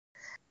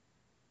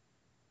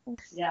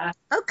Yeah.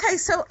 Okay,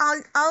 so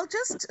I'll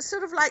just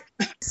sort of like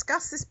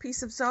discuss this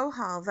piece of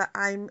Zohar that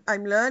I'm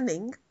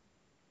learning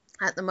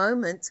at the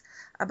moment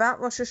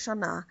about Rosh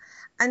Hashanah,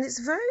 and it's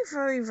very,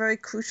 very, very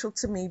crucial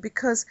to me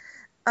because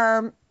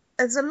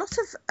there's a lot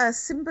of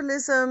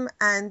symbolism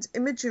and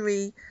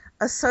imagery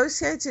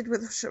associated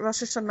with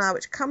Rosh Hashanah,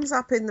 which comes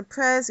up in the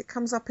prayers, it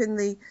comes up in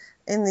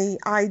the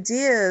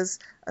ideas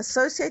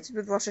associated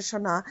with Rosh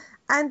Hashanah,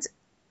 and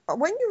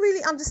when you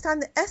really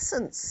understand the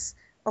essence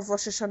of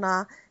Rosh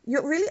Hashanah,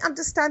 you really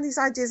understand these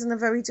ideas in a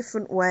very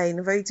different way, in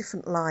a very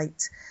different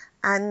light.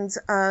 And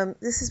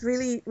this has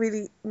really,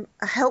 really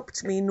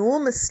helped me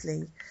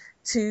enormously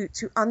to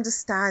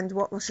understand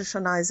what Rosh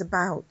Hashanah is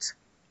about.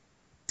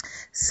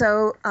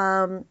 So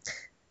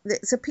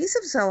it's a piece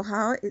of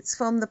Zohar. It's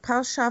from the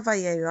Parsha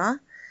Vayera,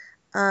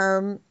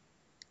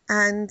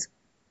 and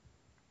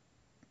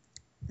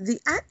the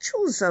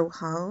actual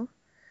Zohar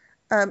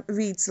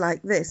reads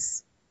like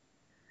this: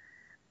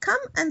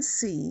 "Come and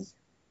see.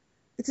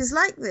 It is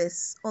like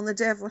this on the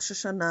day of Rosh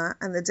Hashanah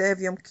and the day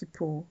of Yom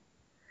Kippur,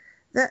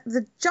 that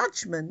the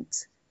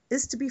judgment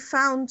is to be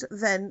found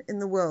then in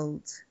the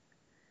world.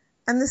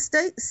 And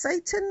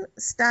Satan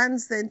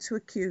stands then to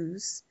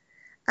accuse,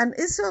 and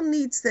Israel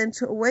needs then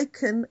to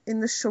awaken in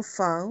the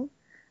shofar,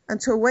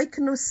 and to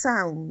awaken a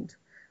sound,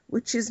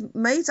 which is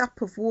made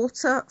up of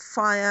water,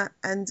 fire,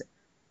 and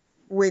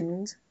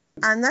wind,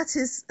 and that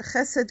is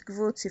Chesed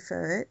Gvur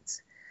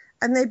Tiferet,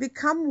 and they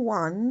become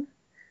one,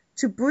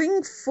 to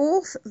bring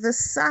forth the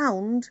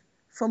sound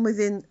from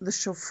within the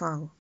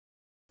shofar."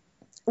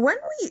 When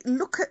we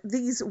look at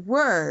these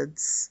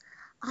words,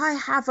 I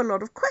have a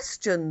lot of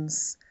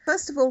questions.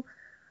 First of all,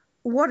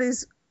 what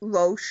is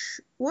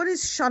Rosh? What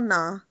is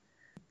Shana?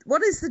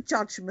 What is the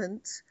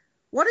judgment?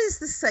 What is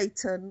the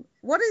Satan?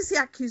 What is the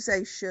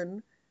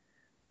accusation?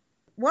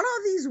 What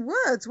are these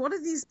words? What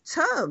are these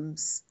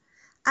terms?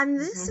 And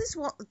this is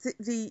what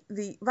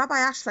the Rabbi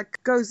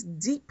Ashlag goes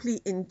deeply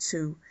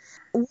into.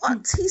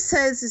 What he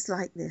says is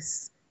like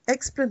this.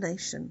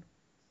 Explanation.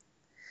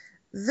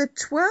 The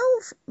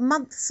 12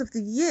 months of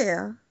the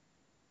year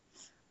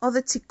are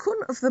the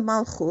tikkun of the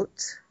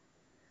Malchut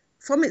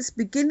from its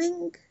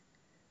beginning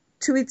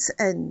to its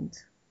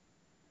end.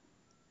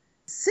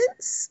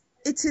 Since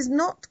it is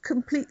not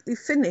completely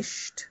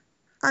finished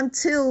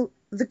until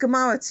the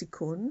Gemara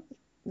tikkun,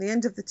 the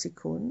end of the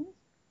tikkun,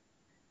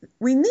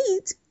 we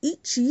need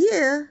each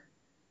year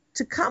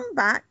to come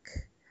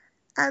back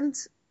and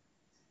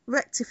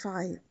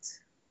rectify it.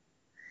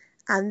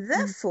 And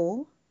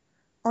therefore,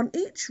 on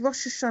each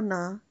Rosh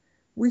Hashanah,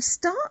 we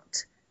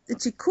start the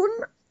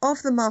tikkun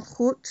of the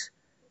Malchut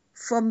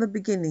from the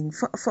beginning,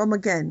 from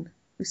again.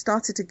 We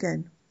start it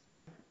again.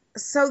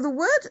 So the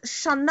word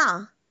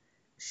Shana,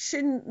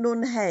 Shin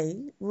Nun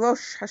Hey,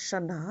 Rosh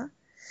Hashanah,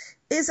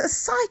 is a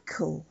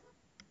cycle.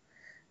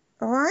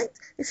 All right?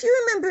 If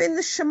you remember in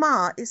the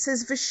Shema, it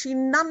says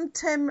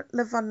Vishinantem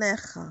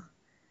Levanecha.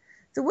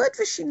 The word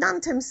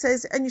Vishinantem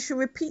says, and you should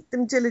repeat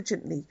them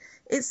diligently.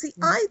 It's the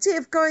idea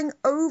of going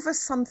over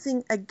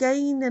something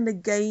again and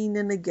again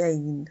and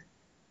again.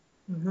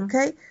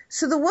 Okay?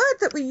 So the word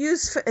that we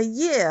use for a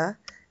year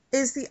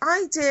is the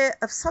idea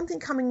of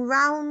something coming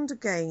round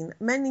again,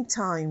 many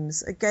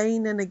times,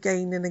 again and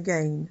again and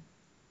again.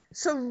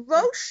 So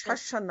Rosh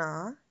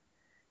Hashanah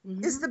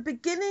is the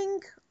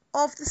beginning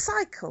of the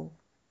cycle.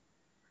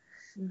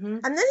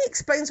 And then he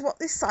explains what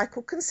this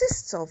cycle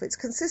consists of. It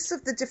consists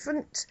of the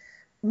different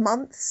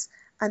months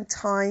and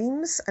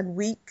times and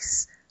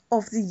weeks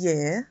of the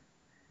year.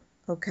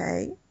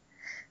 Okay?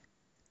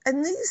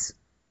 And these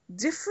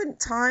different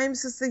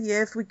times of the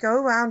year, if we go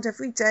around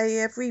every day,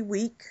 every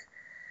week,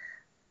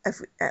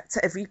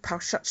 every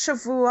Parshat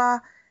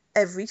Shavua,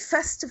 every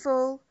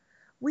festival,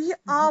 we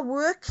are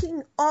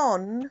working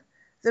on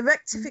the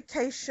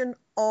rectification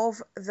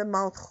of the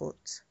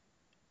Malchut.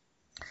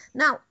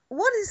 Now,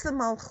 what is the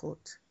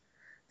Malchut?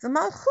 The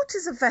Malchut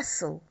is a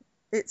vessel.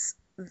 It's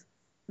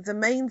the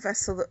main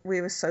vessel that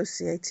we're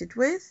associated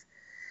with.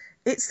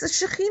 It's the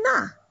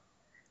Shekhinah,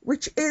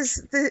 which is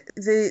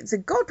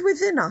the God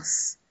within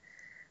us,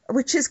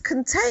 which is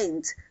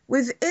contained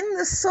within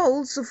the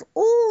souls of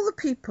all the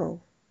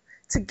people.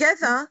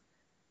 Together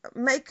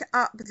make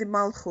up the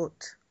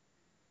Malchut.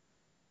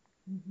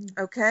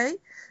 Okay?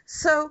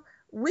 So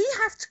we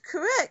have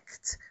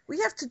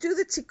to do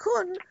the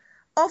tikkun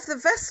of the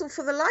vessel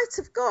for the light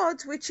of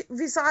God which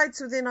resides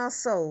within our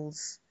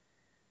souls.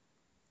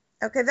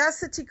 Okay,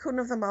 that's the tikkun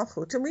of the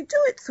Malchut. And we do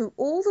it through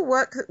all the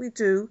work that we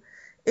do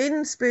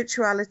in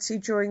spirituality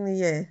during the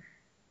year.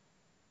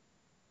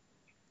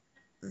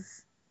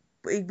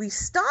 We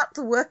start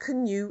the work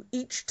anew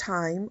each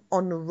time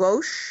on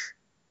Rosh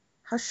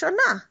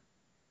Hashanah.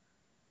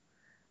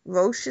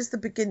 Rosh is the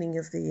beginning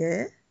of the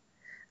year,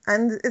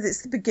 and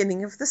it's the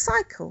beginning of the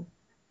cycle.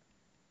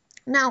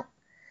 Now,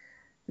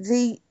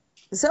 the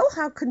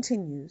Zohar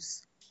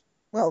continues.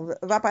 Well,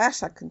 Rabbi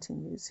Ashlag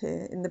continues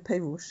here in the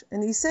Perush,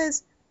 and he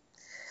says,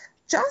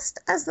 just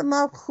as the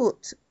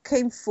Malchut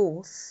came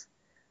forth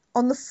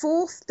on the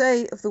fourth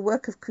day of the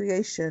work of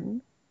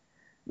creation,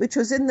 which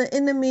was in the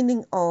inner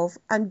meaning of,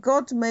 and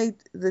God made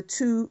the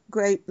two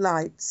great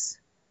lights.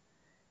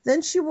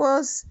 Then she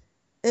was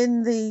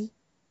in the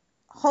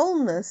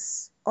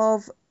wholeness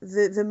of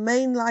the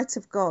main light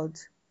of God,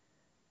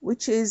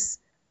 which is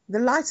the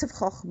light of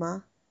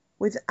Chokhmah,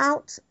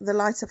 without the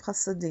light of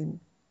Hasadim.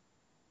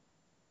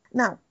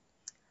 Now,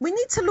 we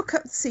need to look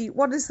at, see,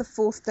 what is the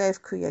fourth day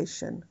of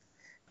creation?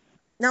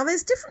 Now,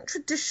 there's different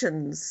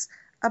traditions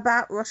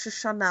about Rosh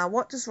Hashanah.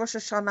 What does Rosh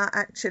Hashanah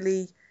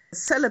actually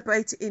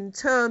celebrate in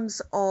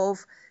terms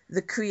of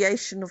the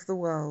creation of the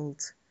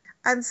world?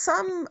 And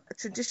some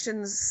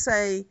traditions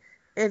say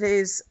it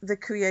is the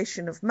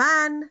creation of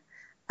man,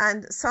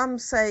 and some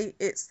say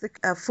it's the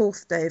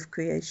fourth day of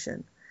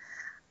creation.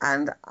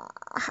 And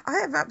I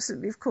have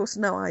absolutely, of course,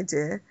 no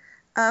idea.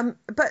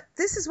 But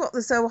this is what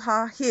the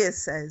Zohar here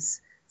says.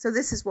 So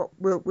this is what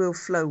we'll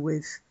flow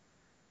with.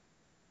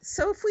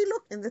 So if we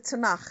look in the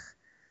Tanakh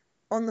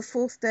on the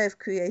fourth day of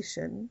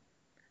creation,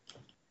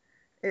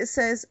 it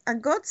says,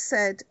 and God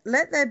said,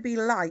 let there be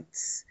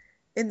lights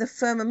in the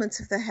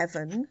firmament of the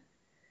heaven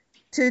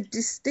to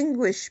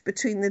distinguish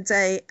between the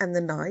day and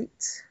the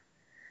night,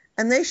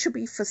 and they shall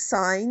be for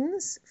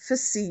signs, for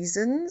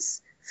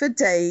seasons, for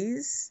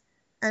days,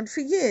 and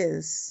for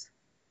years.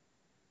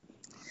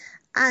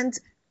 And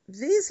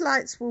these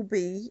lights will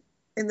be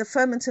in the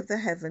firmament of the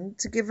heaven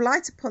to give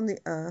light upon the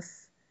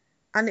earth,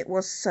 and it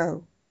was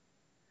so.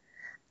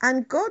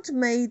 And God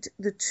made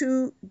the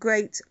two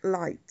great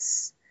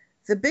lights,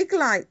 the big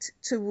light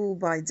to rule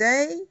by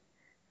day,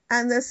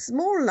 and the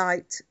small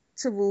light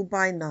to rule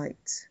by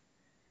night,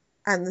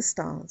 and the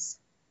stars.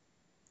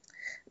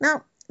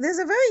 Now, there's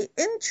a very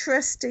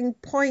interesting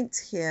point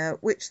here,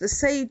 which the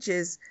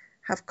sages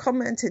have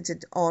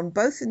commented on,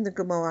 both in the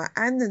Gemara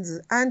and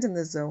in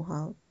the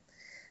Zohar,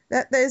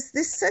 that there's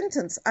this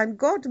sentence, and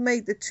God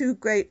made the two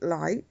great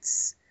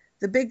lights,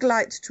 the big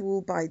light to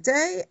rule by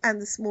day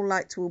and the small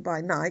light to rule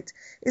by night,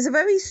 is a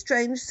very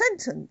strange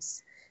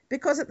sentence,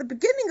 because at the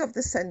beginning of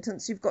the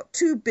sentence you've got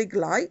two big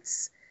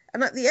lights,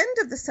 and at the end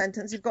of the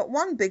sentence you've got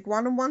one big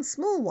one and one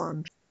small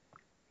one.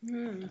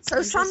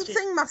 So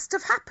something must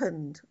have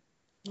happened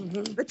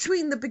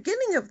between the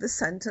beginning of the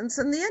sentence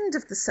and the end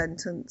of the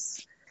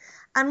sentence.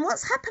 And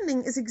what's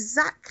happening is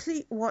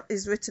exactly what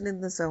is written in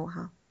the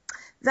Zohar.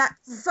 That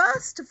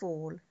first of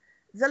all,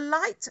 the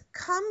light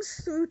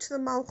comes through to the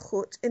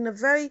Malchut in a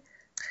very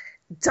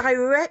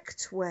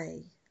direct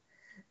way.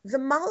 The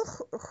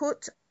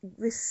Malchut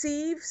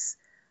receives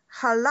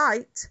her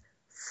light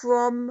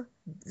from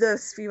the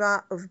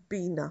Sfira of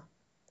Bina.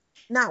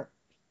 Now,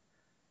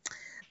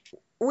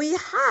 we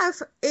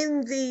have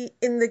in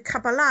the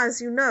Kabbalah,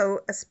 as you know,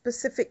 a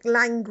specific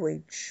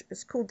language.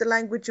 It's called the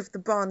language of the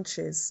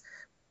branches.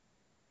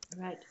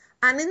 Right.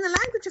 And in the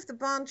language of the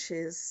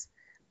branches,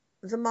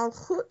 the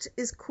Malchut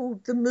is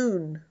called the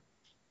moon.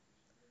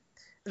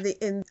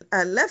 In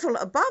a level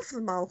above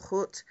the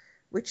Malchut,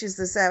 which is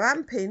the Zeir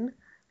Anpin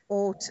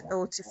or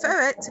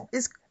Tiferet,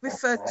 is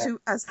referred to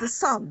as the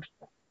sun.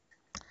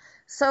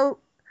 So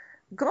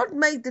God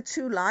made the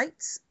two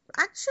lights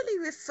actually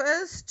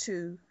refers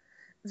to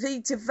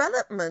the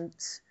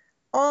development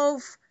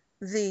of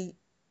the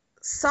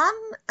sun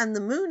and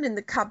the moon in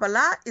the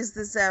Kabbalah is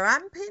the Zeir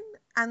Anpin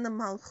and the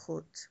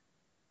Malchut.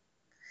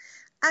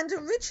 And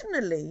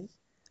originally,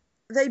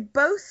 they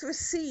both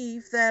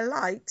receive their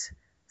light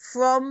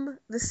from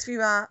the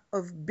Sfira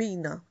of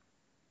Bina.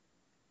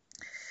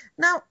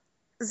 Now,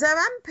 Zeir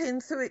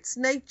Anpin, through its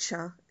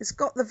nature, has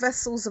got the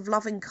vessels of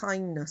loving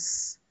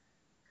kindness,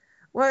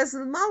 whereas the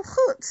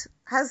Malchut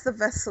has the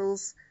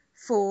vessels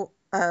for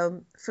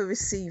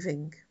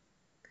receiving,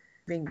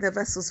 being the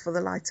vessels for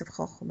the light of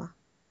Chokhmah.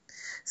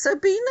 So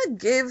Bina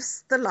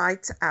gives the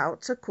light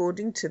out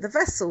according to the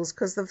vessels,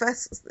 because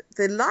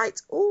the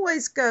light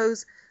always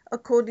goes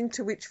according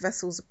to which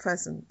vessels are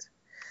present.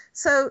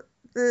 So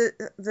the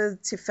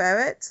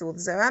Tiferet, or the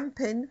Zeir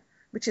Anpin,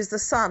 which is the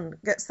sun,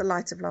 gets the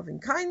light of loving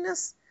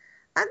kindness,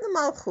 and the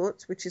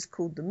Malchut, which is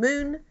called the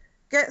moon,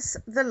 gets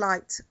the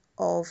light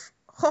of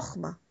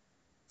Chokhmah,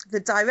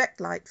 the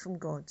direct light from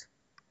God.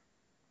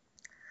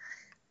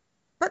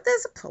 But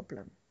there's a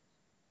problem.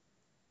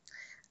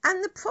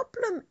 And the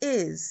problem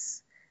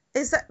is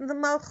that the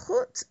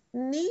Malchut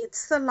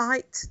needs the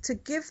light to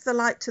give the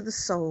light to the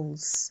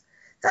souls.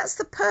 That's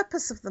the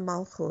purpose of the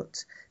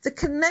Malchut, the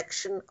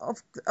connection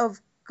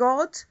of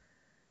God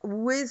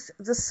with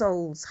the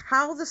souls.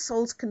 How the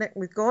souls connect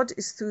with God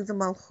is through the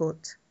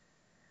Malchut.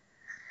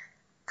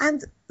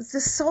 And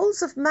the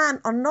souls of man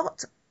are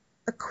not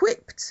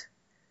equipped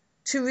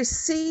to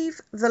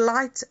receive the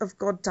light of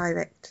God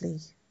directly.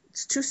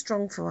 It's too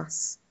strong for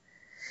us.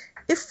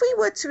 If we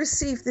were to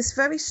receive this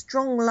very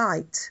strong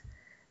light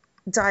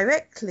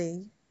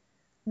directly,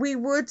 we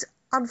would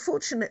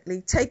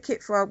unfortunately take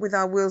it with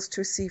our wills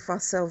to receive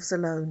ourselves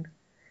alone.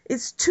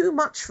 It's too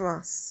much for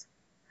us.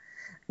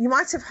 You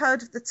might have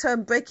heard of the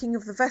term breaking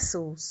of the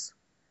vessels.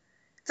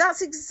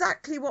 That's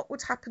exactly what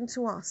would happen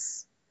to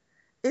us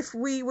if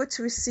we were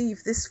to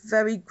receive this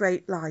very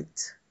great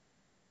light.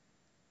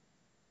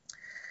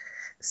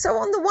 So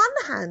on the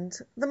one hand,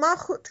 the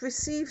Malchut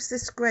receives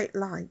this great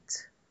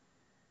light,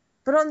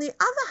 But on the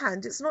other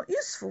hand, it's not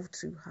useful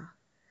to her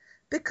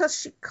because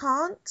she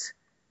can't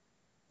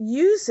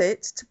use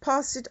it to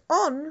pass it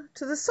on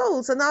to the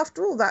souls. And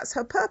after all, that's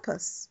her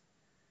purpose.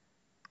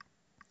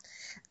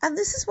 And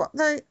this is what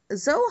the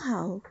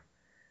Zohar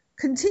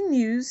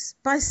continues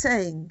by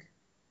saying.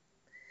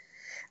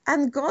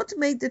 And God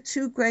made the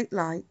two great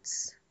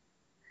lights,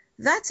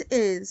 that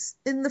is,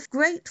 in the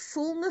great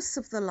fullness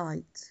of the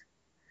light,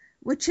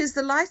 which is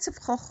the light of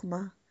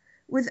Chokhmah,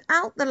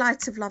 without the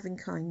light of loving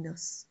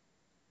kindness.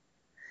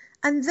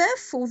 And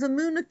therefore the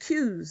moon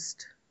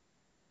accused,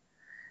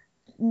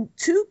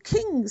 two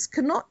kings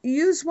cannot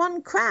use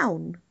one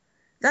crown.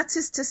 That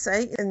is to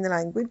say, in the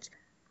language,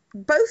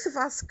 both of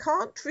us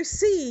can't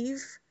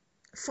receive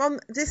from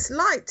this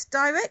light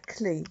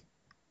directly,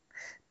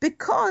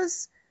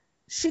 because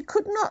she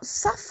could not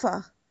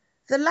suffer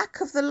the lack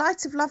of the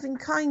light of loving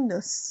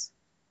kindness.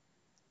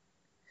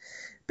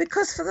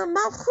 Because for the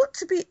Malchut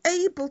to be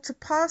able to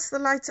pass the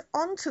light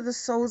on to the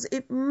souls,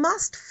 it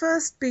must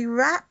first be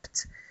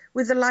wrapped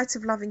with the light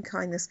of loving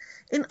kindness.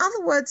 In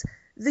other words,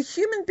 the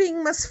human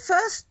being must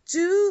first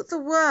do the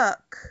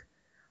work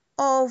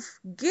of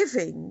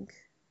giving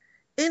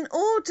in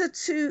order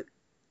to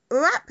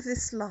wrap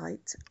this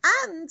light,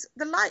 and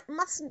the light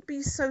mustn't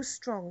be so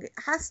strong. It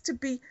has to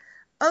be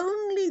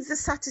only the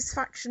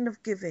satisfaction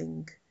of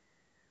giving.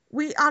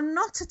 We are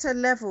not at a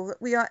level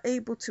that we are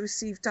able to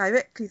receive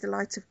directly the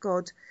light of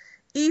God,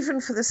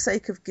 even for the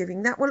sake of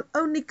giving. That will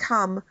only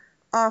come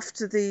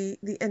after the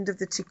end of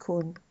the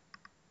Tikkun.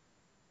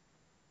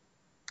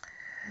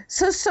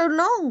 So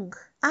long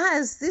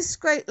as this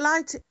great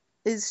light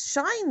is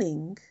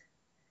shining,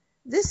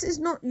 this is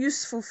not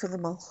useful for the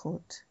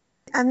Malchut.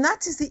 And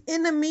that is the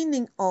inner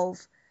meaning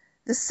of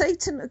the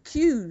Satan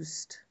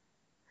accused,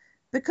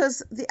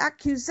 because the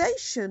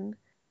accusation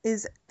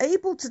is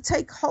able to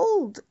take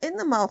hold in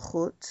the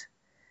Malchut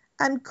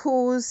and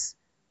cause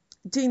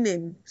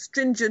dinim,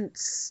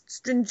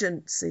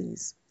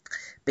 stringencies.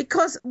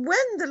 Because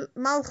when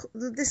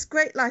this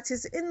great light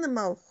is in the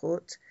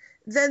Malchut,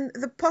 then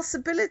the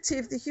possibility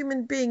of the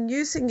human being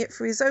using it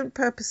for his own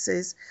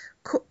purposes,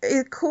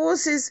 it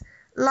causes,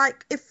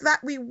 like, if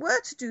that we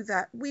were to do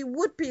that, we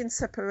would be in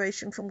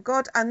separation from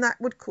God, and that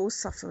would cause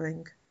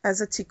suffering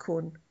as a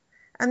tikkun.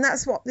 And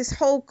that's what this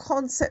whole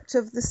concept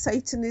of the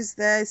Satan is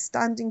there,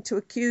 standing to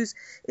accuse.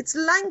 It's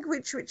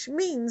language which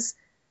means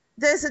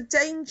there's a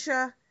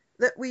danger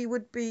that we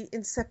would be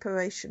in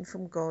separation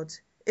from God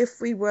if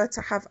we were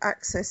to have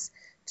access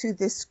to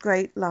this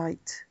great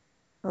light.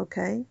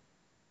 Okay?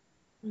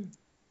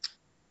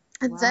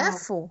 And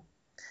therefore,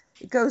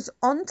 it goes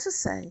on to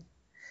say,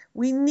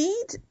 we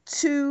need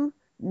to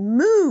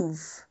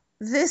move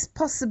this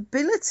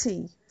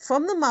possibility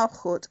from the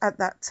Malchut at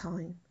that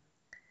time,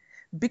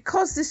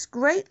 because this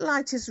great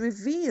light is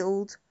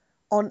revealed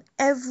on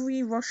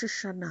every Rosh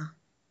Hashanah.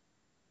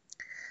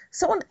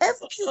 So on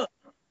every...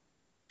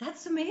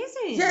 That's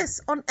amazing. Yes,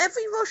 on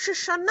every Rosh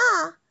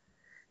Hashanah,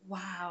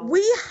 wow,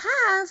 we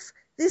have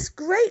this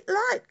great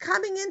light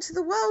coming into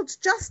the world,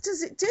 just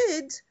as it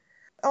did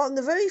on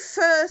the very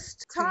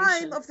first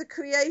time of the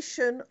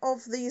creation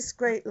of these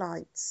great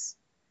lights.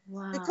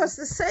 Wow. Because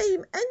the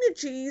same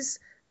energies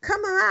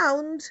come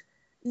around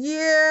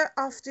year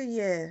after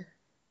year.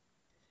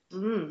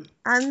 And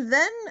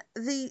then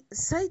the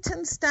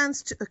Satan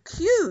stands to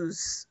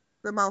accuse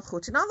the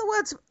Malchut. In other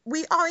words,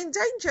 we are in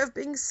danger of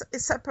being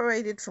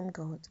separated from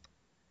God.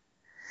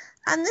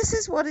 And this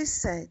is what is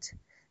said.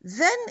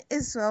 Then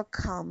Israel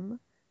come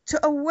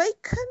to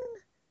awaken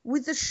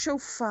with the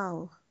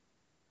shofar,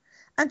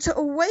 and to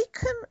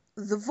awaken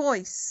the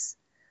voice,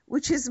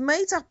 which is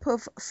made up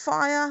of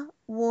fire,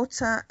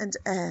 water, and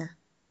air.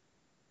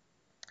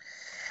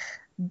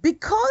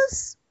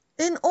 Because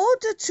in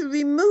order to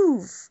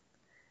remove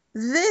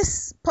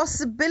this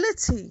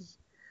possibility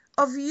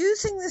of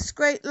using this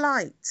great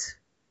light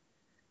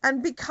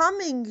and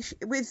becoming,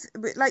 with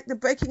like the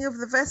breaking of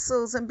the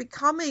vessels, and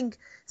becoming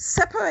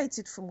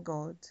separated from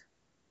God,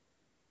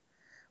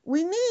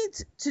 we need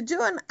to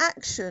do an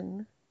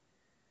action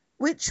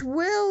which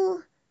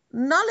will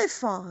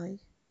nullify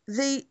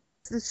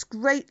this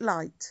great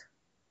light.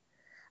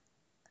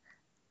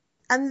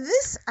 And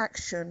this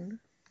action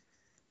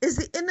is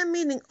the inner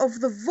meaning of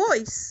the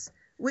voice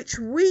which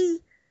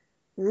we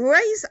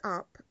raise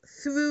up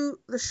through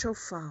the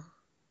shofar.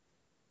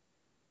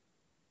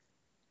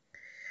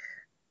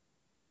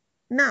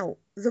 Now,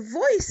 the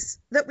voice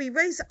that we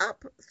raise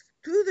up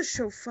through the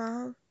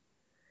shofar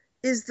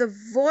is the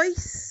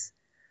voice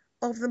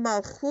of the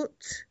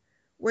Malchut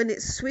when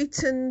it's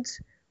sweetened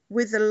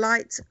with the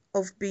light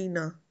of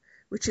Bina,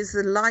 which is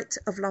the light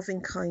of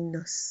loving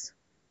kindness.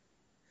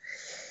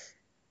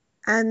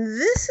 And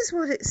this is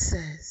what it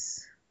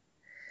says.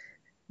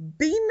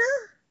 Bina,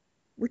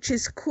 which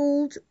is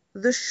called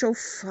the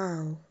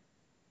shofar.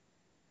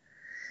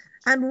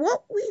 And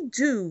what we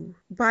do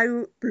by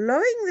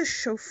blowing the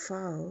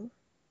shofar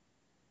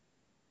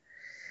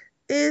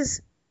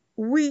is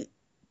we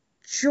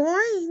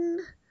join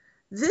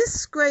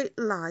this great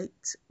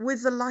light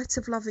with the light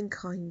of loving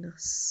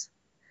kindness.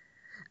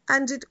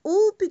 And it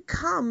all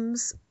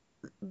becomes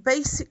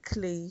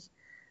basically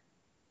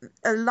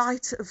a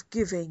light of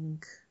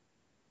giving.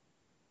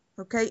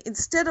 Okay,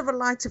 instead of a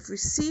light of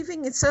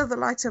receiving, instead of the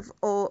light of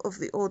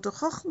the order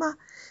Chochmah,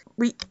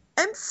 we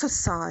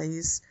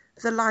emphasize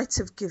the light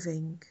of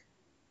giving.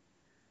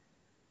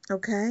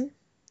 Okay,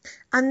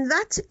 and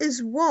that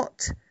is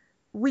what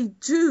we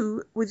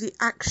do with the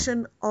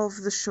action of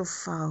the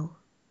shofar.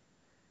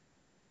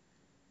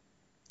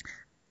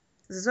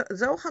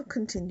 Zohar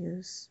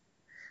continues,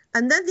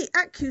 and then the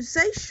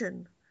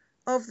accusation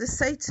of the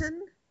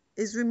Satan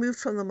is removed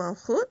from the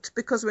Malchut,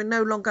 because we're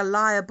no longer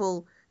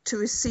liable to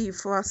receive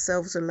for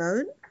ourselves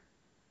alone.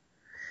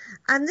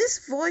 And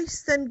this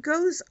voice then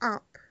goes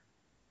up,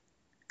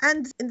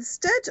 and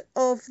instead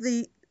of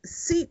the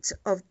seat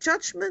of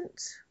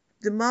judgment,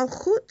 the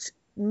Malchut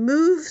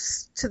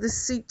moves to the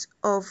seat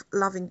of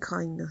loving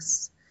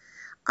kindness.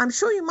 I'm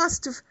sure you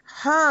must have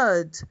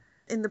heard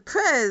in the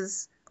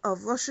prayers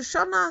of Rosh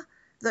Hashanah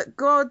that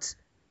God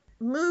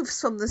moves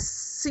from the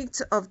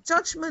seat of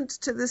judgment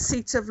to the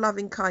seat of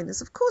loving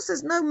kindness. Of course,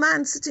 there's no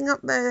man sitting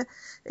up there.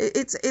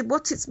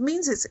 What it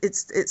means is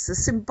it's the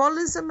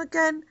symbolism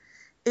again.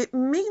 It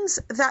means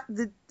that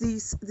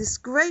this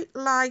great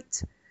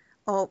light,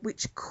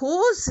 which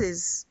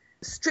causes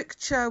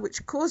stricture,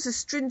 which causes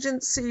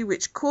stringency,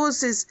 which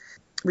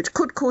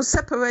could cause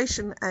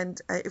separation,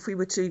 and if we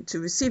were to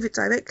receive it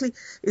directly,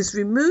 is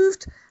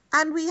removed,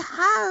 and we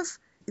have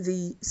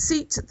the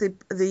seat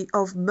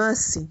of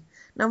mercy.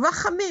 Now,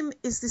 Rachamim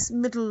is this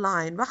middle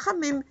line.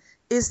 Rachamim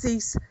is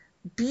this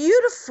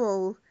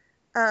beautiful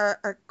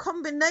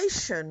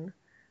combination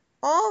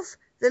of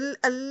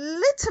a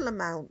little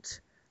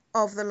amount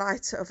of the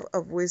light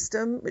of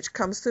wisdom, which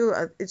comes through.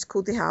 It's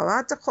called the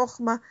Ha'arat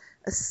HaChochmah,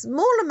 a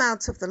small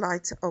amount of the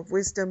light of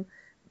wisdom,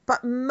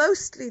 but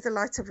mostly the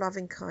light of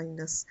loving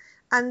kindness.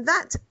 And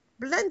that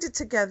blended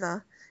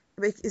together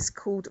is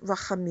called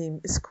Rachamim,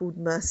 is called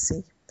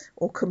mercy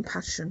or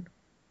compassion.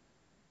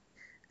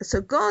 So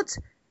God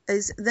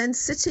is then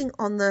sitting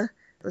on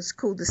what's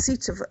called the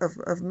seat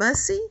of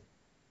mercy.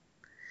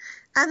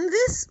 And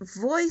this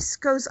voice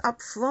goes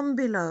up from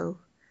below.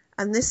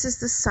 And this is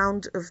the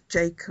sound of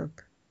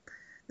Jacob,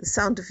 the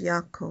sound of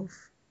Yaakov.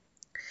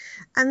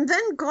 And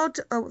then God,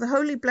 the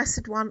Holy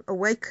Blessed One,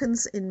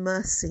 awakens in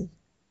mercy.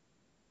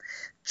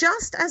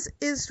 Just as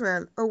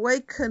Israel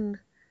awaken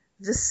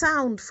the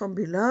sound from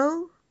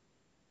below,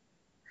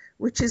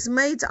 which is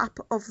made up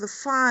of the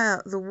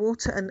fire, the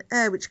water and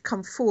air which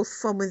come forth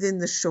from within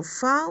the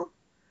shofar,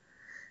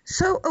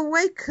 so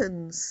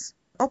awakens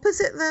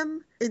opposite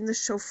them in the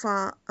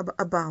shofar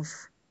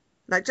above.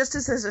 Like just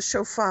as there's a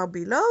shofar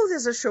below,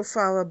 there's a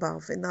shofar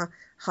above in the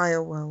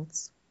higher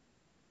worlds.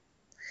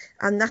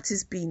 And that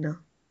is Bina.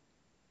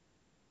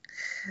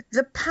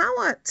 The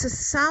power to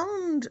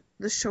sound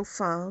the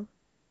shofar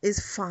is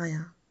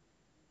fire.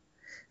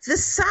 The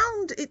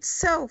sound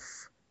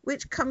itself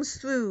which comes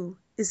through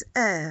is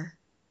air.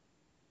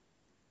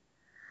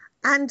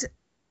 And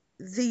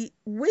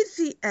with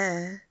the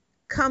air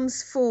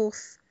comes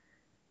forth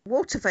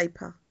water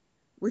vapor,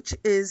 which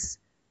is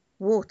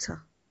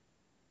water.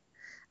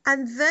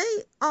 And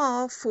they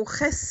are for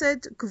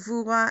Chesed,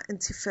 Gvura, and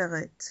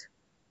Tiferet.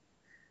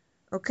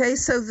 Okay,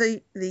 so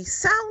the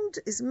sound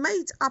is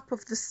made up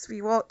of the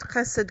Sfirot,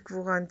 Chesed,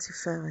 Gvura, and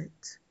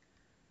Tiferet.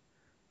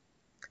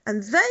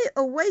 And they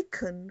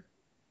awaken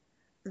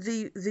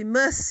the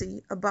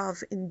mercy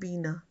above in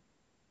Bina.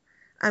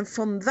 And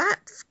from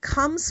that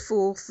comes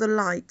forth the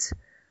light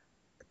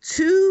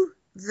to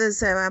the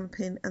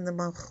Zerampin and the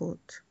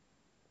Malchut.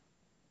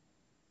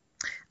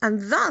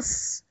 And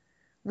thus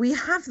we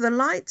have the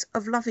light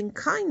of loving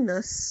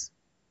kindness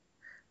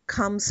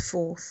comes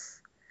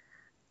forth.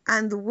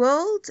 And the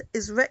world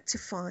is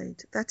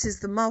rectified. That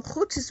is, the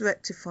Malchut is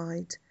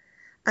rectified.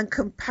 And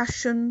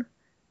compassion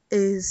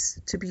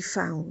is to be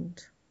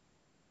found.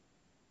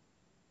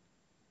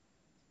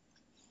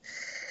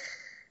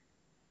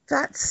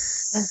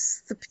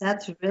 That's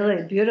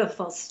really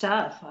beautiful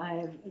stuff.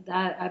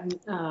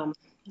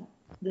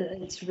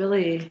 It's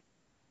really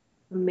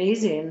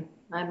amazing.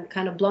 I'm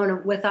kind of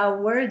blown without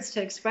words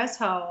to express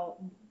how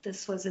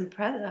this was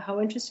impressive,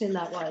 how interesting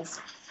that was.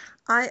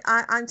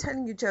 I'm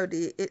telling you,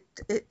 Jody,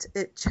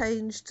 it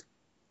changed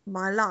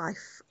my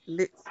life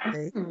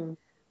literally.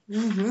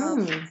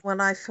 Mm-hmm. When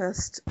I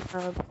first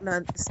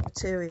learned this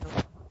material.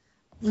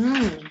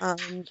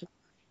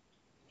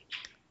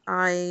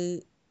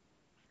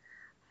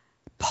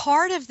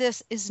 Part of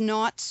this is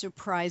not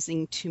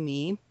surprising to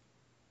me.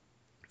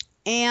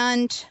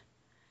 And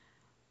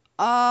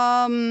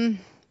I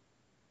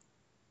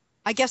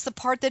guess the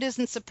part that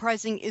isn't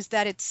surprising is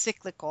that it's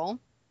cyclical.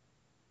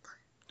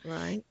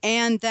 Right.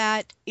 And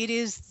that it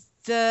is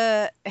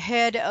the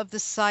head of the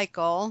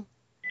cycle.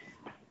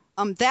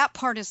 That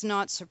part is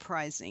not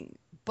surprising.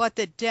 But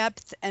the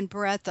depth and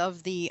breadth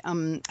of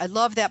I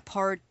love that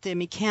part, the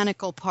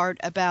mechanical part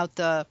about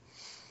the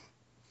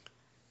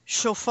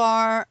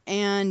shofar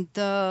and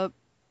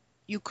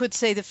you could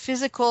say the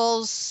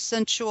physical,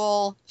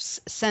 sensual,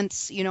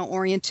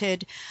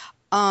 oriented,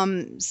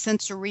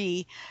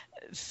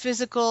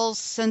 physical,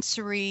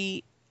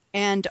 sensory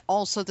and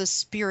also the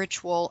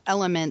spiritual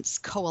elements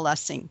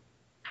coalescing.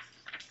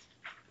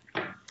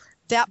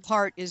 That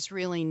part is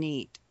really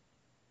neat.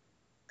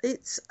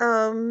 It's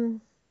well,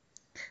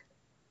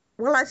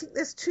 I think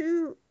there's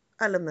two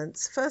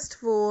elements. First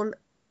of all,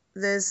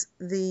 there's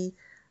the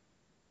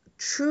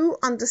true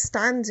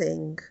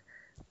understanding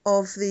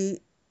of the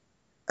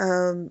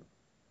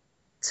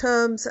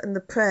terms and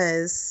the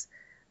prayers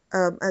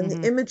and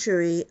the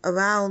imagery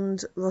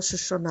around Rosh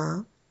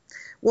Hashanah.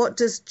 What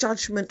does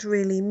judgment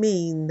really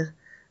mean?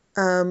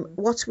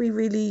 What are we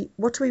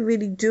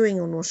really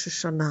doing on Rosh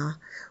Hashanah?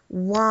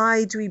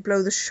 Why do we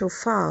blow the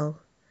shofar?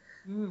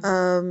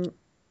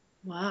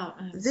 Wow.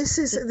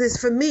 This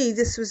for me,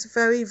 this was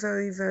very,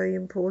 very, very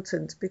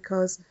important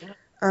because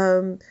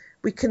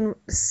we can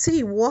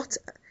see what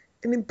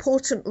an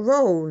important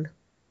role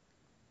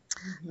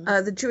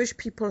the Jewish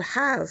people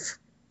have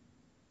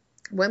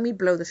when we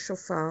blow the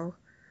shofar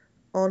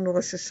on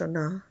Rosh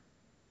Hashanah.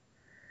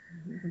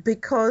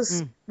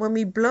 Because when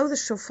we blow the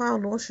shofar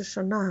on Rosh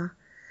Hashanah,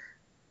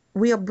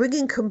 we are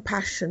bringing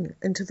compassion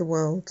into the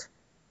world.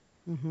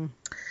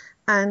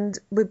 And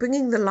we're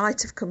bringing the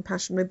light of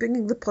compassion. We're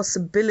bringing the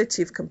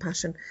possibility of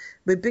compassion.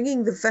 We're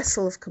bringing the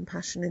vessel of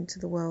compassion into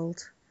the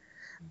world.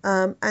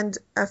 And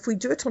if we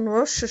do it on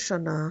Rosh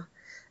Hashanah,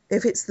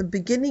 if it's the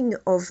beginning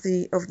of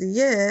the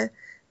year,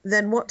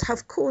 then what,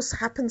 of course,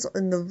 happens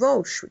in the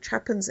Rosh, which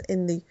happens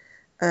in the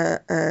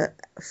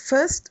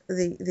first,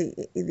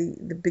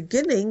 the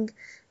beginning,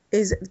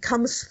 is it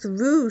comes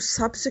through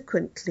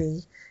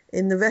subsequently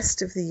in the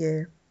rest of the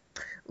year.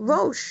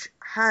 Rosh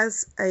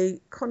has a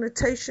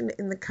connotation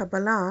in the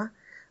Kabbalah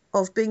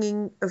of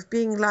being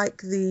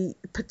like the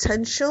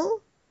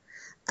potential,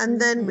 and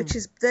then which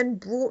is then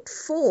brought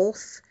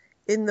forth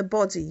in the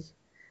body.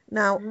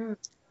 Now,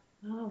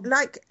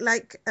 like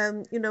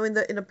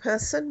in a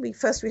person,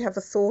 we have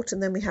a thought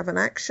and then we have an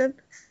action.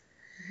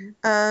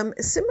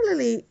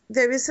 Similarly,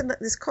 there is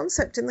this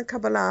concept in the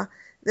Kabbalah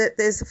that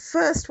there's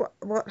first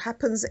what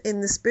happens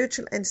in the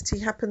spiritual entity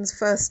happens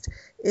first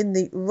in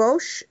the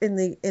Rosh, in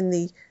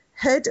the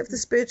head of the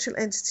spiritual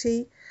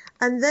entity,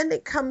 and then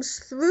it comes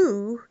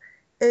through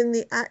in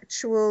the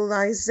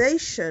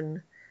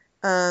actualization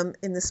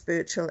in the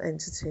spiritual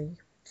entity.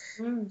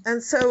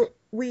 And so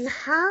we're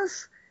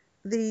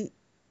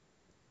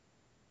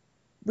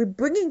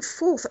bringing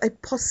forth a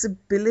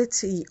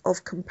possibility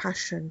of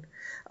compassion,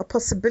 a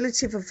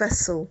possibility of a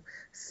vessel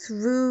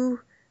through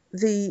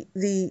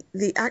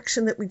the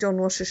action that we do on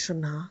Rosh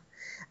Hashanah.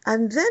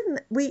 And then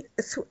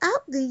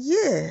throughout the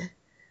year,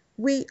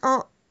 we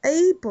are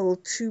able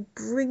to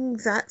bring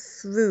that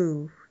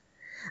through.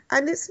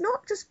 And it's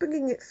not just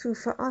bringing it through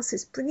for us,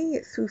 it's bringing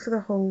it through for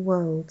the whole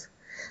world.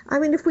 I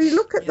mean, if we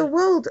look at the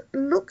world,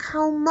 look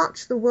how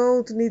much the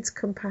world needs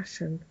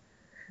compassion.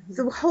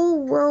 The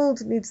whole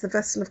world needs the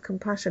vessel of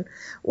compassion.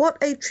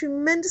 What a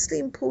tremendously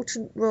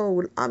important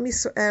role Am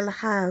Yisrael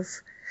have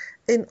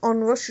on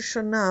Rosh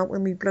Hashanah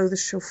when we blow the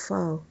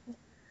shofar.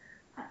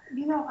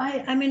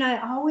 I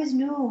always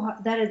knew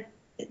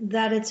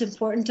that it's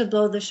important to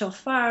blow the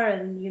shofar,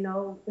 and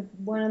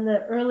one of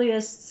the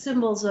earliest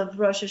symbols of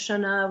Rosh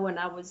Hashanah when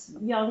I was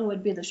young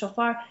would be the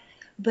shofar.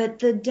 But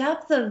the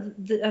depth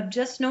of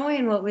just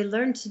knowing what we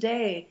learned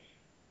today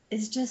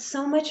is just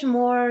so much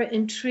more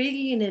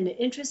intriguing and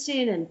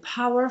interesting and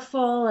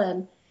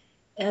powerful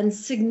and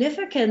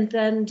significant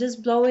than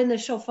just blowing the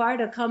shofar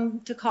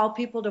to call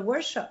people to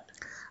worship.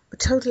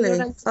 Totally.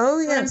 Oh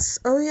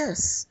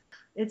yes.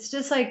 It's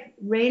just like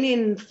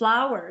raining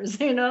flowers,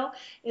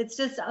 It's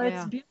just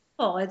it's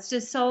beautiful. It's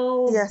just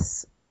so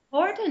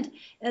important.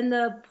 And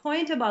the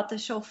point about the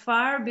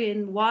shofar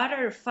being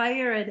water,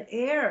 fire, and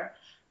air,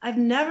 I've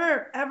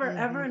never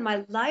ever in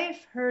my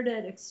life heard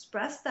it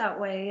expressed that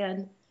way.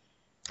 And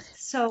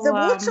so the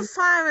water,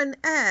 fire, and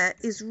air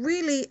is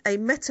really a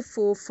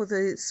metaphor for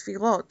the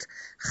Sfirot,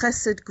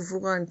 Chesed,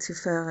 Gvura, and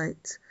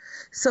Tiferet.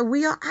 So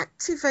we are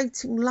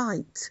activating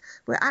light.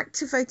 We're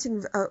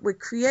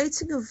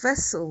creating a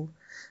vessel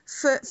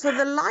for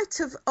the light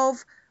of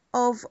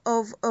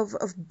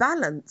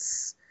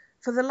balance,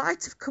 for the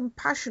light of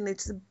compassion.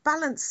 It's the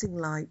balancing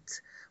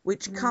light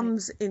which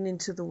comes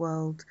into the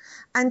world,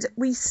 and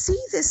we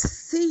see this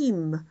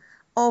theme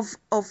of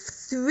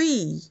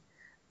three.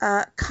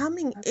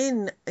 Coming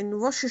in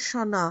Rosh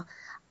Hashanah,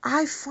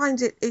 I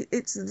find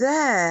it's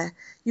there.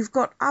 You've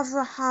got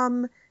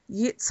Avraham,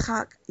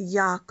 Yitzhak,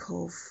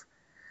 Yaakov.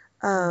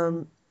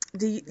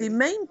 The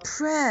main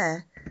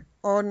prayer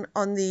on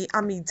the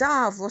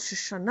Amidah of Rosh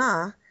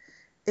Hashanah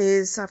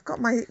is, I've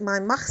got my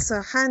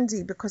machzor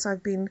handy because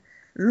I've been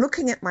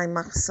looking at my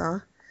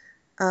machzor.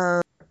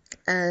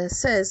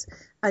 Says,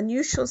 and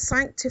you shall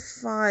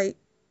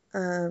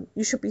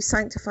be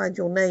sanctified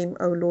your name,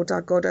 O Lord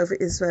our God, over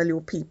Israel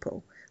your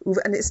people.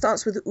 And it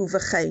starts with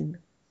Uvachein.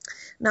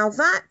 Now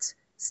that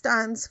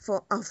stands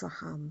for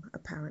Avraham,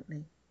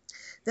 apparently.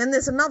 Then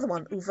there's another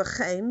one,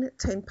 Uvachein,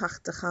 Tein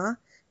Pachtecha,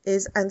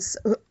 and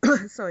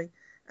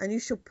you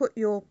shall put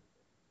your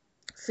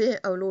fear,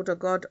 O Lord our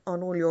God,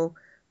 on all your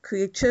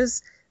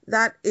creatures.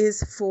 That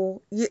is for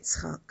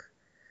Yitzhak,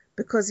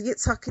 because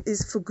Yitzhak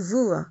is for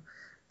Gvura.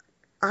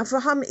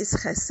 Avraham is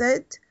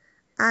Chesed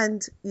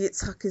and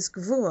Yitzchak is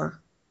Gvura.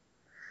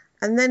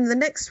 And then the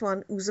next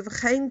one,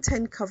 Uzavchein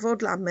ten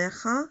kavod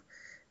la'amecha,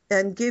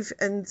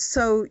 and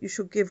so you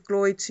shall give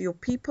glory to your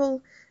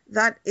people.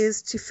 That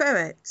is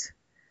Tiferet,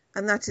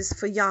 and that is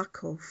for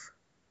Yaakov.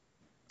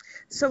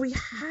 So we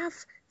have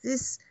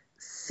this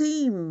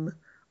theme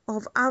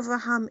of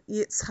Avraham,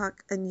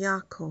 Yitzchak, and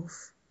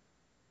Yaakov.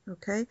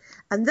 Okay,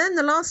 and then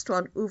the last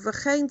one,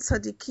 Uvachein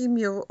tzadikim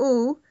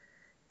yor'u,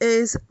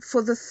 is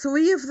for the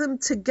three of them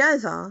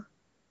together,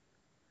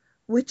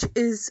 which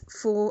is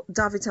for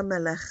David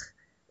HaMelech,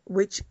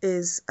 which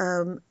is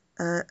the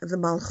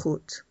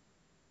Malchut.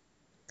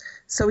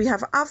 So we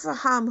have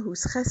Avraham,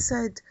 who's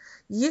Chesed,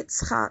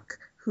 Yitzchak,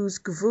 who's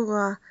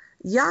Gvura,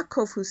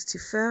 Yaakov, who's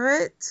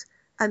Tiferet,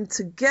 and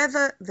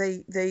together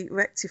they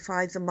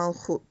rectify the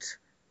Malchut.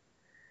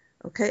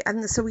 Okay,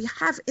 and so we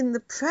have in the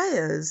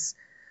prayers,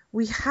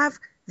 we have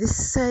the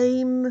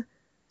same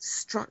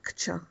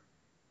structure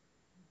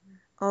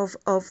of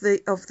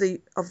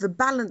the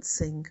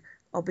balancing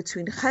of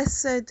between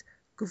Chesed,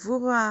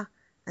 Gvura,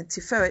 and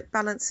Tiferet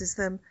balances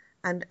them,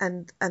 and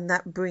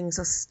that brings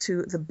us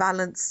to the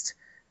balanced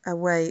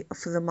way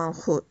for the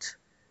Malchut,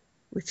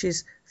 which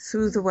is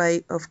through the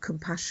way of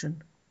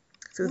compassion,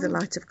 through the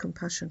light of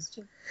compassion.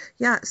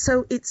 Yeah,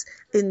 so it's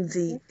in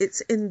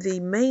the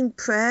main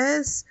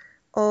prayers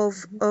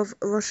of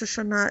Rosh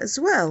Hashanah as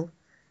well.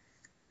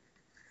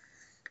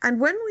 And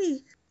when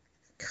we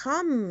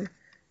come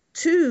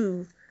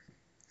to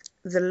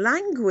the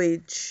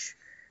language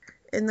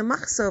in the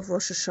Machzor of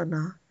Rosh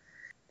Hashanah,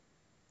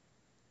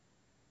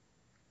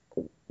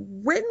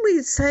 when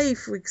we say,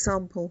 for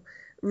example,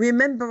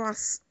 remember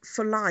us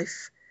for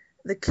life,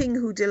 the King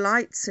who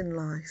delights in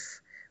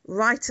life,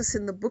 write us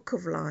in the book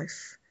of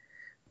life,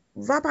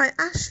 Rabbi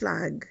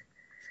Ashlag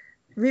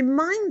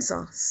reminds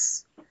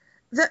us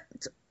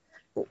that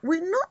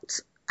we're not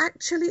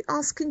actually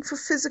asking for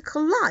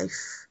physical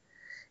life.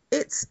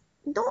 It's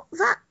not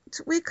that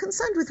we're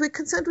concerned with. We're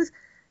concerned with,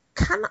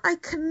 can I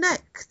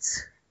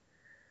connect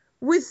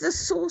with the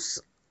source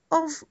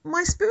of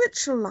my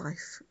spiritual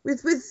life,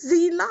 with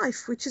the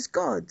life, which is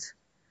God?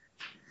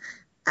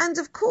 And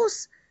of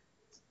course,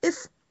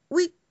 if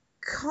we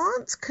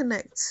can't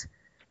connect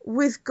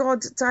with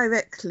God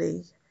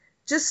directly,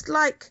 just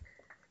like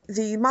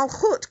the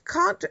Malchut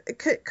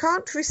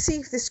can't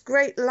receive this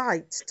great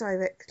light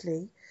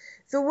directly,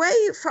 the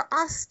way for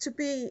us to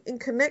be in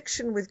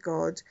connection with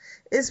God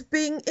is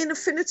being in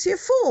affinity of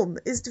form,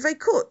 is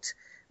Dveikut,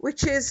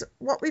 which is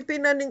what we've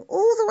been learning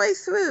all the way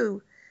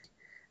through,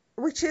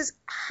 which is,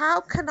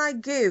 how can I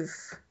give?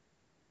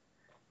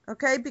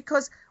 Okay,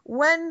 because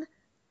when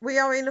we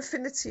are in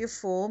affinity of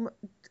form,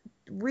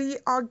 we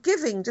are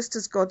giving, just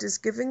as God is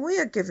giving, we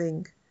are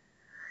giving.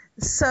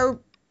 So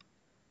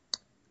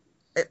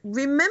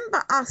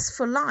remember us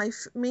for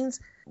life means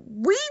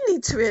we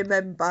need to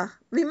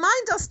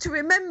remind us to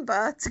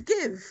remember to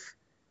give,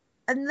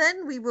 and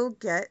then we will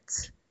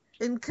get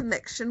in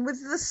connection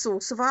with the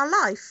source of our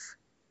life.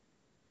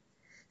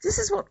 This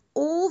is what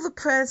all the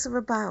prayers are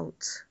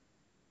about.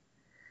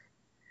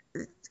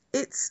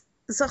 It's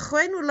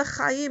Zachrenu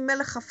l'chaim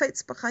melech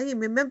hafetz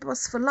b'chaim, remember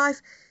us for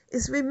life,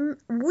 is we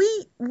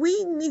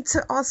need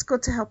to ask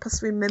God to help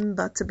us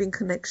remember to be in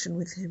connection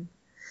with Him,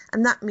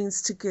 and that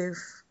means to give.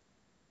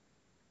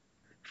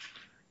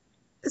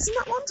 Isn't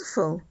that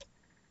wonderful?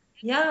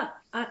 Yeah,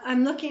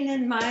 I'm looking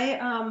in my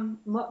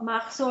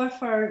Machzor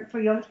for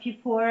Yom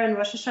Kippur and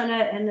Rosh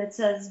Hashanah, and it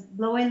says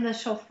blowing the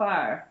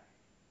shofar.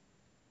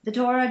 The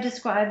Torah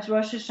describes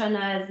Rosh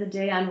Hashanah as the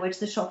day on which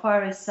the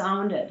shofar is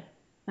sounded,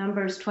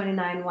 Numbers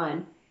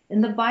 29:1.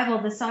 In the Bible,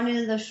 the sounding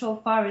of the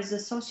shofar is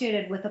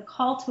associated with a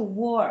call to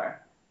war,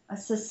 a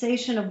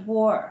cessation of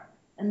war,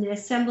 and the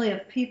assembly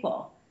of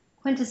people.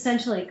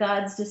 Quintessentially,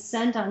 God's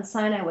descent on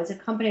Sinai was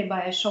accompanied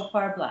by a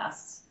shofar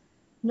blast.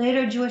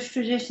 Later, Jewish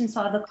tradition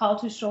saw the call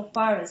to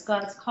shofar as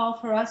God's call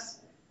for us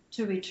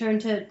to return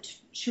to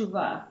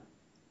tshuva.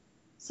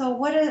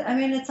 So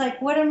it's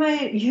like, what am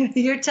I,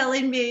 you're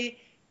telling me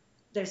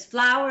there's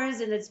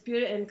flowers and it's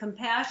beauty and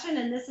compassion,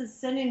 and this is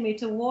sending me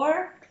to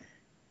war?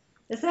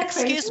 Is that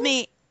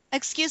crazy?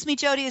 Excuse me,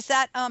 Jody, is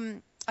that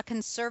a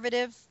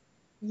conservative?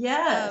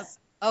 Yes.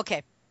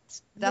 Okay.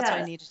 That's yes.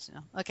 what I needed to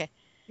know. Okay.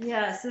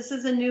 Yes, this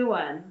is a new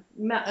one.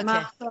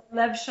 Machzor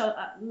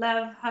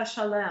Lev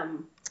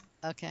HaShalem.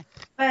 Okay.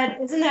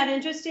 But isn't that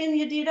interesting,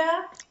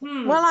 Yedida?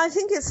 Well, I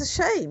think it's a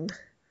shame.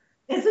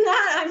 Isn't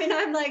that? I mean,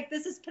 I'm like,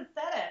 this is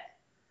pathetic.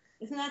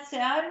 Isn't that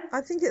sad?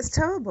 I think it's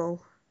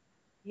terrible.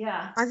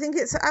 Yeah. I think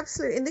it's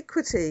absolute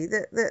iniquity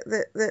that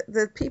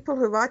the people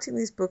who are writing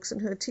these books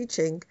and who are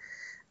teaching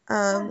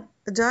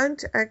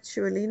don't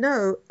actually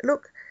know.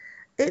 Look,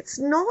 it's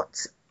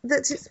not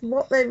that it's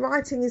what they're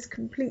writing is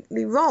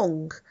completely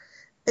wrong.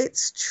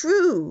 It's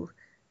true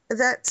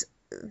that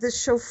the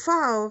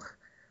shofar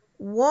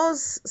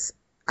was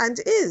and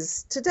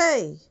is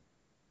today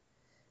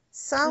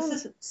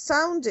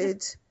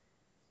sounded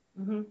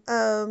in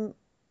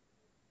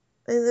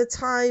the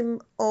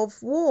time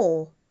of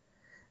war,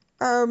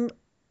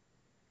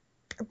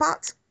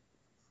 but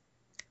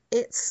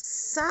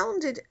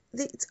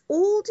it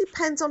all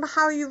depends on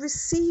how you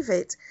receive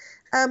it.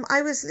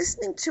 I was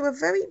listening to a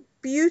very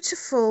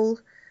beautiful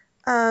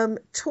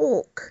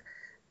talk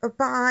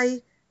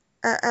by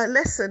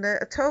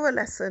a Torah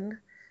lesson,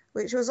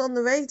 which was on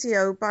the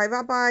radio by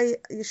Rabbi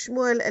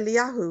Shmuel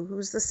Eliyahu,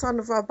 who's the son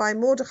of Rabbi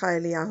Mordechai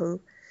Eliyahu.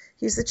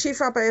 He's the chief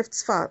rabbi of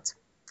Tzfat.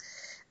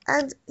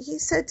 And he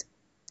said,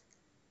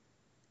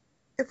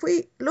 if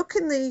we look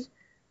in the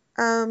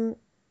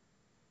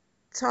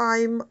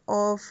time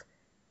of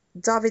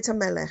David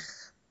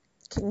HaMelech,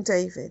 King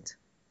David,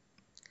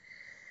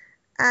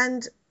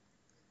 and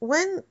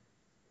when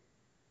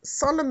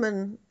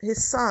Solomon,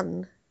 his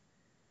son,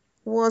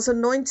 was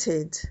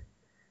anointed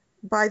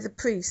by the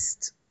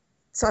priest,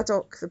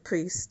 Tzadok the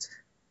priest,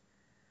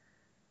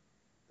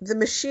 the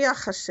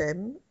Mashiach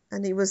Hashem,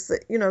 and he was the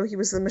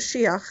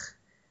Mashiach,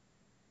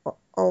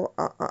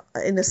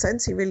 in a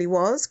sense he really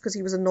was, because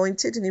he was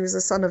anointed and he was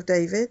the son of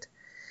David,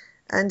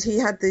 and he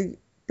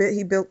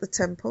built the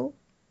temple.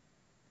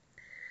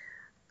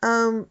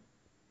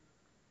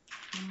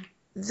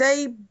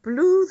 They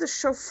blew the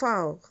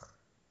shofar.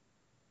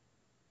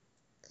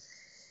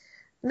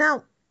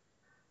 Now,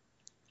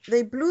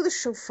 they blew the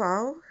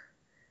shofar,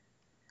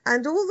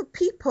 and all the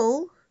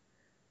people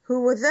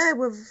who were there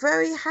were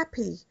very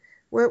happy,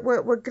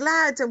 were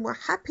glad and were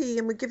happy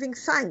and were giving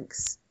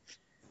thanks.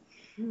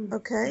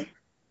 Okay?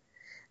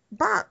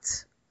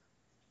 But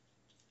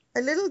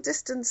a little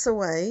distance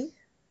away,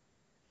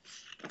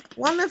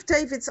 one of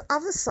David's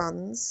other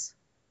sons,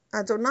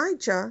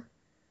 Adonijah,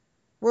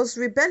 was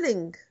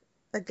rebelling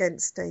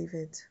against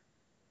David.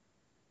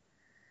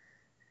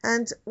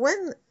 And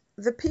when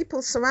the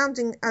people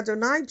surrounding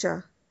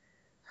Adonijah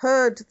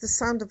heard the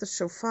sound of the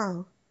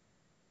shofar,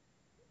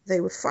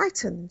 they were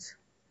frightened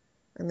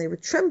and they were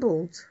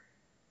trembled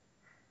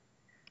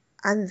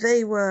and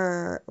they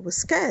were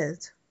scared.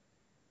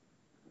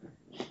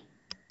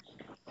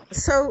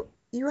 So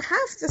you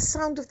have the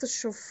sound of the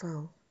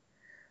shofar.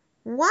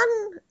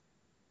 One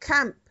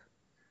camp,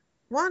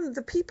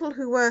 the people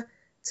who were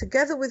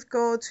together with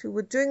God, who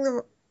were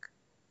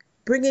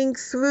bringing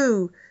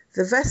through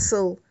the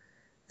vessel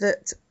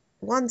that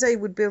one day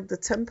would build the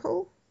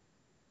temple,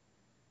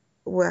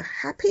 were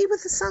happy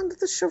with the sound of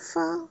the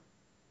shofar,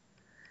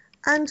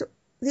 and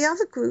the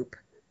other group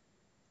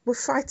were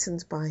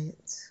frightened by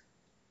it.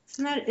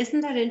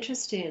 Isn't that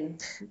interesting?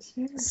 It's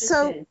very interesting.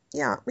 So,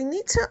 yeah, we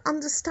need to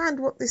understand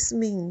what this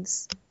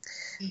means.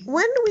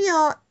 When we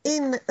are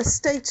in a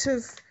state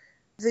of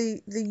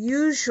the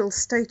usual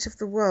state of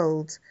the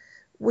world,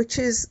 which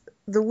is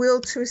the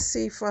will to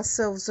receive for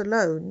ourselves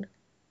alone,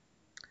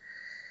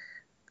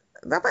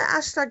 Rabbi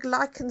Ashtag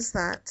likens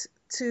that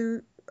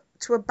to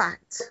a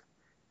bat.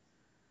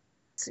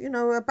 So,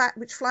 a bat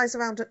which flies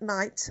around at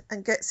night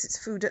and gets its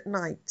food at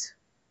night.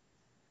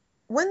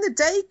 When the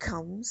day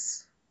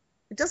comes,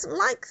 it doesn't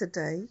like the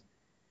day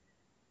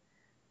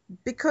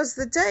because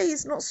the day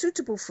is not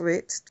suitable for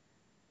it.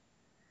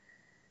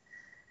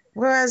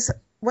 Whereas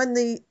when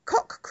the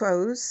cock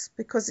crows,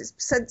 because it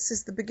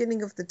senses the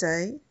beginning of the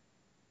day,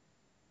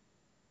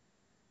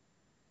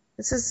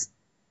 it says,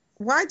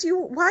 why do you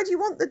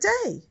want the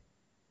day?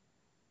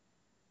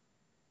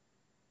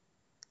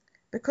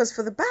 Because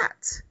for the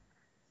bat,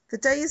 the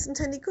day isn't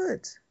any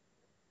good.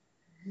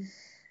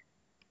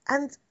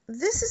 And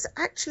this is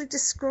actually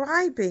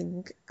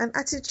describing an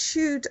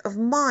attitude of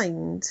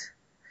mind.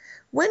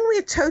 When we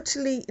are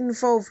totally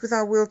involved with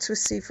our will to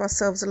receive for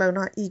ourselves alone,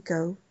 our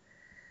ego,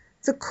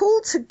 the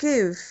call to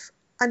give,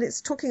 and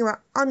it's talking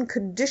about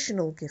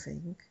unconditional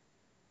giving,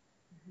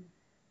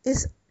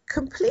 is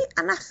complete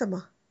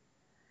anathema.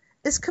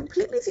 It's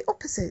completely the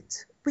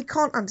opposite. We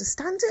can't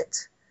understand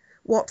it.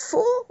 What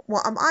for?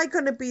 What, am I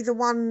going to be the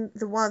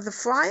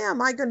friar?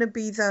 Am I going to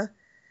be the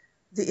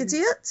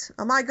idiot?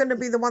 Am I going to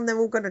be the one they're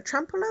all going to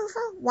trample over?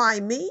 Why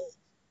me?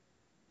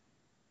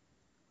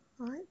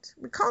 Right?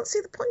 We can't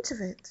see the point of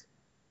it.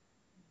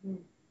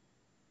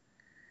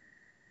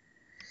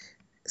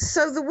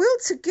 So the will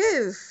to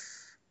give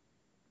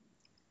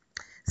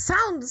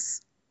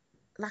sounds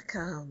like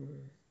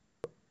an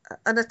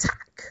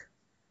attack.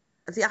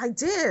 The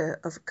idea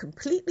of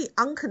completely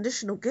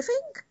unconditional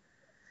giving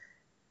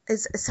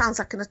it sounds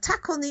like an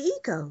attack on the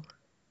ego.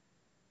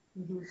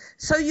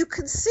 So you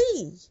can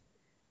see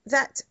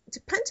that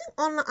depending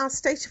on our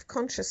state of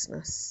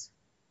consciousness,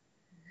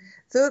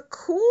 the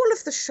call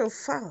of the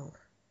shofar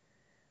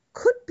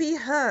could be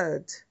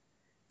heard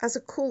as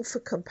a call for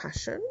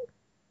compassion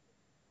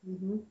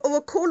or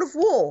a call of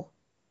war.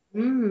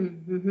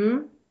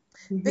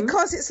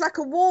 Because it's like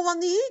a war on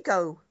the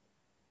ego.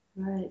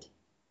 Right.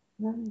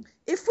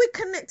 If we're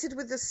connected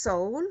with the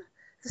soul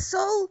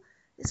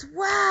is,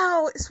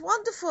 wow, it's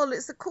wonderful,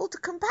 it's the call to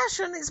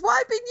compassion, it's what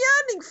I've been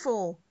yearning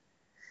for.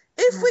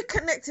 If we're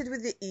connected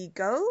with the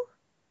ego,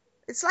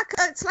 it's like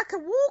a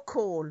war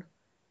call.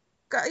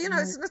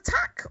 It's an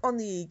attack on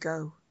the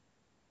ego.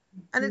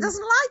 And it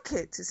doesn't like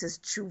it. It says,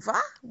 tshuva?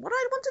 What do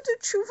I want to do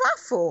tshuva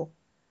for?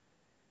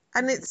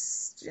 And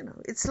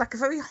it's like a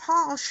very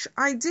harsh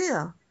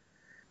idea.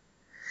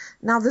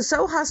 Now, the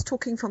Zohar is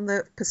talking from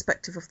the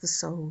perspective of the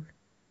soul.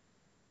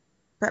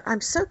 But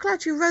I'm so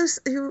glad you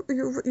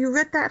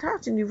read that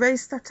out and you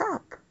raised that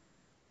up.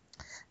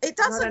 It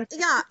doesn't,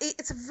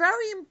 it's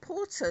very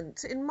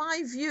important, in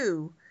my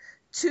view,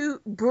 to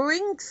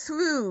bring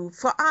through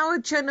for our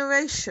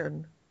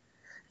generation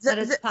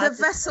the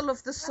vessel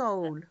of the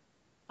soul.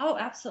 Oh,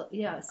 absolutely,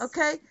 yes.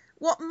 Okay?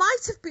 What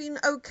might have been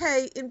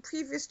okay in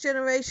previous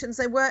generations,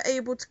 they were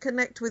able to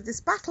connect with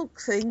this battle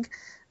thing.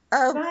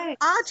 Right.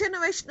 Our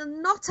generation are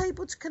not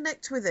able to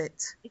connect with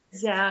it.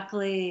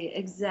 Exactly.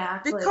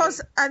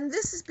 And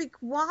this is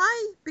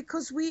why?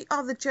 Because we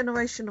are the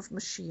generation of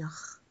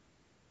Mashiach.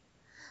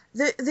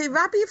 The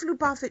Rabbi of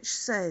Lubavitch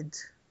said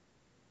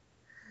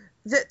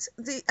that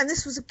and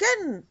this was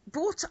again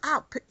brought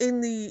up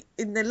in the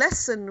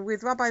lesson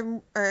with Rabbi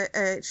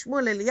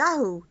Shmuel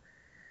Eliyahu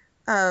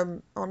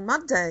on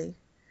Monday.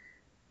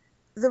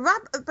 The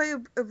Rabbi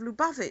of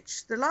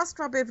Lubavitch, the last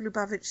Rabbi of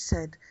Lubavitch,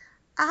 said,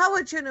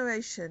 our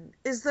generation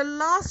is the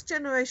last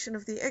generation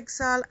of the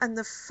exile and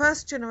the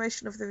first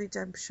generation of the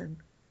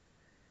redemption.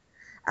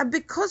 And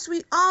because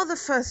we are the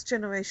first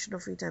generation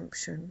of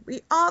redemption,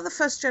 we are the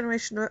first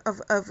generation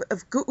of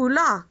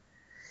Geula,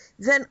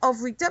 then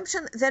of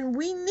redemption, then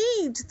we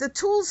need the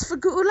tools for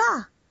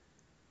Geula.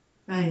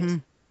 Right, Mm-hmm.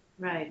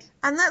 right.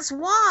 And that's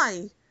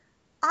why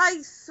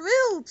I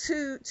thrill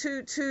to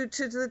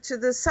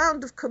the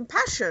sound of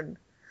compassion,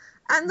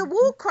 and the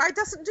war cry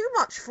doesn't do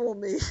much for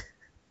me.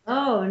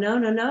 Oh,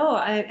 no.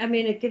 I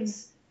mean,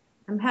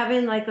 I'm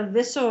having like a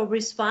visceral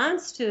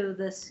response to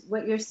this,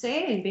 what you're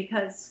saying,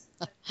 because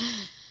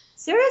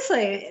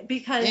seriously,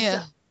 because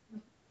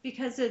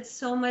it's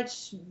so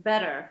much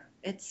better.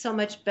 It's so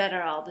much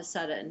better all of a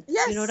sudden.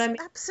 Yes, you know what I mean?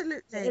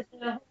 Absolutely.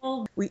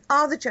 We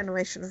are the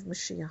generation of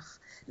Mashiach.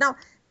 Now,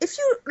 if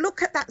you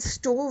look at that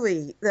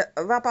story that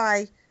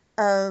Rabbi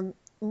Shmuel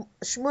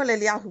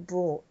Eliyahu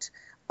brought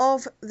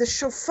of the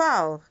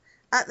shofar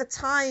at the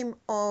time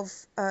of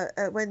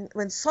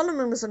when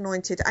Solomon was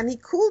anointed, and he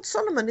called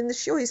Solomon in the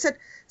shiur. He said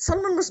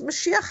Solomon was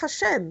Mashiach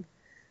Hashem,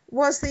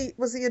 was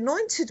the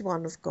anointed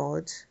one of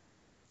God.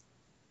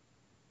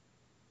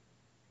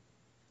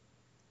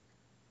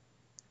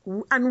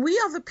 And we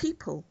are the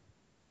people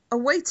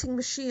awaiting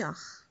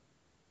Mashiach.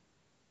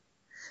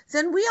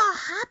 Then we are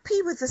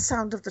happy with the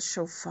sound of the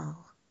shofar.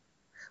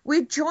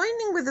 We're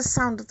joining with the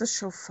sound of the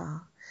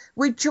shofar.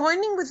 We're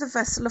joining with the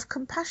vessel of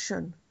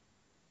compassion.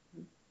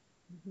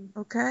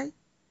 Okay?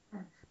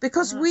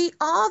 Because we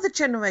are the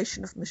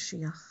generation of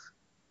Mashiach.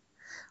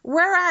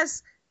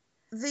 Whereas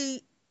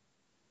when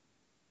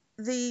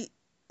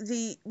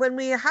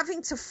we are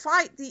having to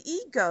fight the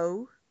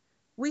ego,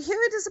 we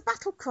hear it as a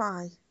battle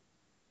cry.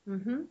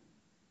 Mm-hmm.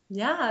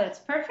 Yeah, it's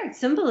perfect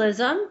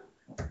symbolism.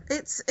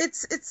 It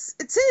is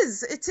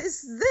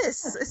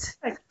this.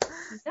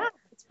 Yeah,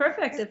 it's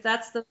perfect if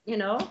that's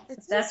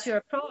if that's your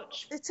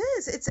approach. It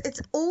is.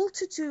 It's all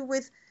to do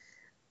with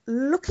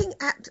looking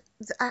at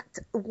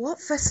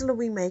what vessel are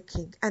we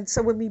making. And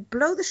so when we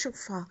blow the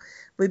shofar,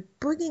 we're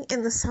bringing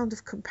in the sound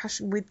of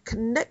compassion. We're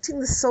connecting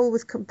the soul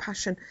with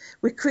compassion.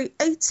 We're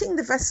creating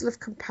the vessel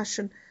of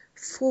compassion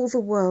for the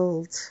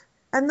world.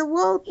 And the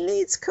world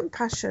needs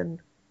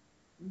compassion.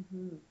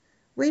 Mm-hmm.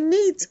 We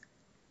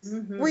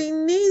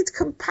need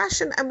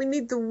compassion, and we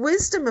need the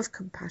wisdom of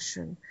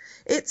compassion.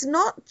 It's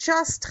not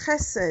just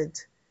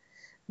chesed.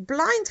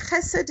 Blind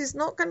chesed is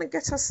not going to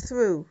get us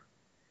through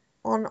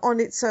on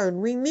its own.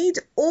 We need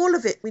all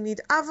of it. We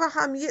need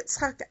Avraham,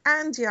 Yitzchak,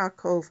 and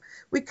Yaakov.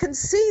 We can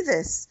see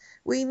this.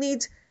 We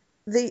need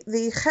the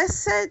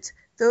chesed,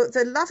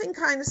 the loving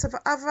kindness of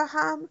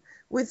Avraham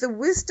with the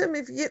wisdom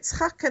of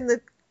Yitzchak and the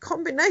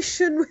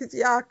combination with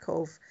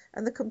Yaakov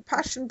and the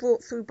compassion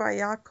brought through by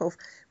Yaakov.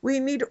 We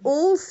need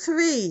all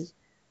three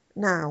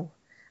now.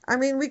 I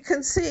mean, we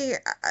can see,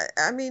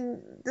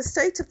 the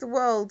state of the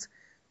world,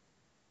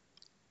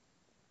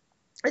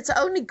 it's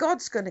only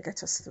God's going to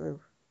get us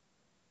through.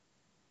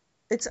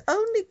 It's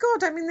only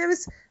God. I mean, there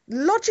is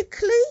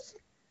logically,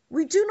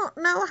 we do not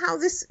know how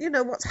this,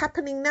 what's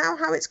happening now,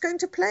 how it's going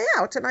to play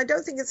out. And I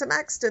don't think it's an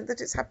accident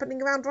that it's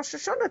happening around Rosh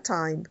Hashanah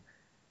time.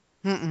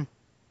 Mm-mm.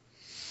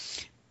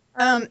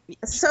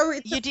 So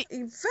it's a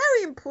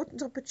very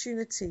important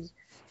opportunity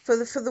for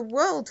the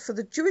world, for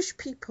the Jewish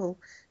people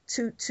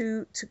to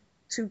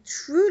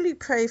truly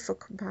pray for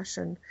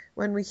compassion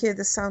when we hear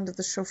the sound of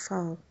the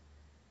shofar.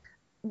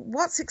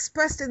 What's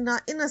expressed in our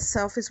inner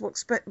self is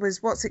what's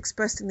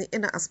expressed in the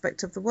inner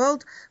aspect of the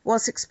world.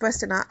 What's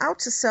expressed in our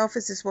outer self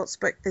is what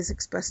is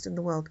expressed in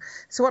the world.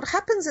 So what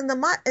happens in the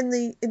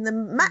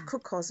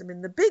macrocosm,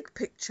 in the big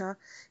picture,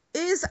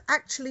 is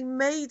actually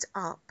made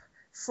up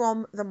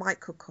from the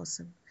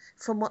microcosm,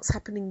 from what's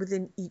happening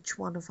within each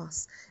one of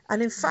us.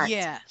 And in fact,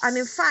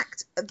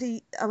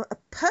 a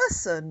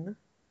person,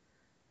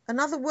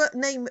 another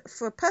name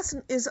for a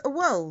person is a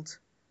world.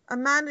 A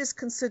man is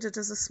considered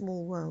as a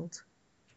small world.